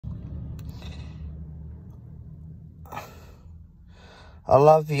I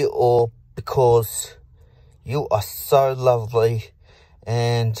love you all because you are so lovely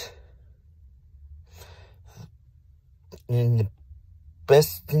and the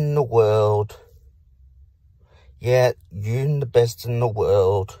best in the world. Yeah, you're the best in the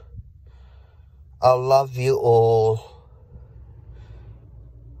world. I love you all.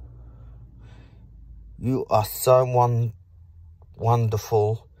 You are so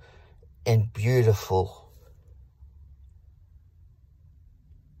wonderful and beautiful.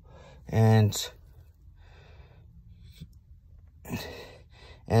 And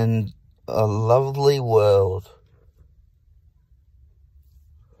a lovely world.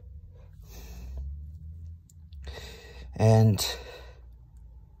 And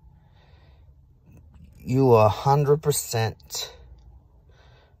you are 100%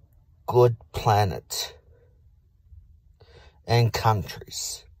 good planet and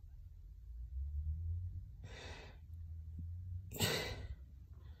countries.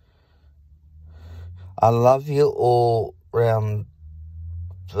 I love you all around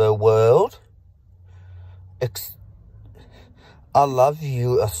the world. I love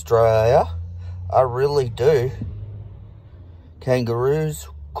you, Australia. I really do. Kangaroos,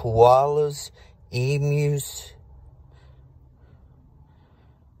 koalas, emus.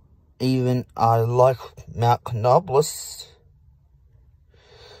 Even I like Mount Canobolas.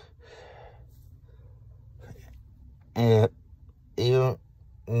 And even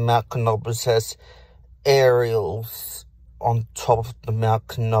Mount Canobolas has aerials on top of the Mount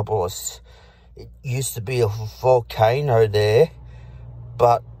Canobolas. It used to be a volcano there,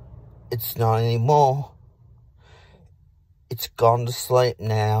 but it's not anymore. It's gone to sleep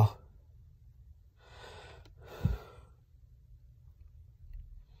now.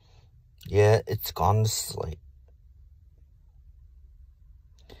 Yeah, it's gone to sleep.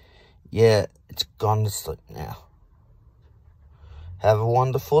 Yeah, it's gone to sleep now. Have a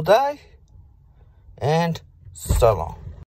wonderful day, and so long.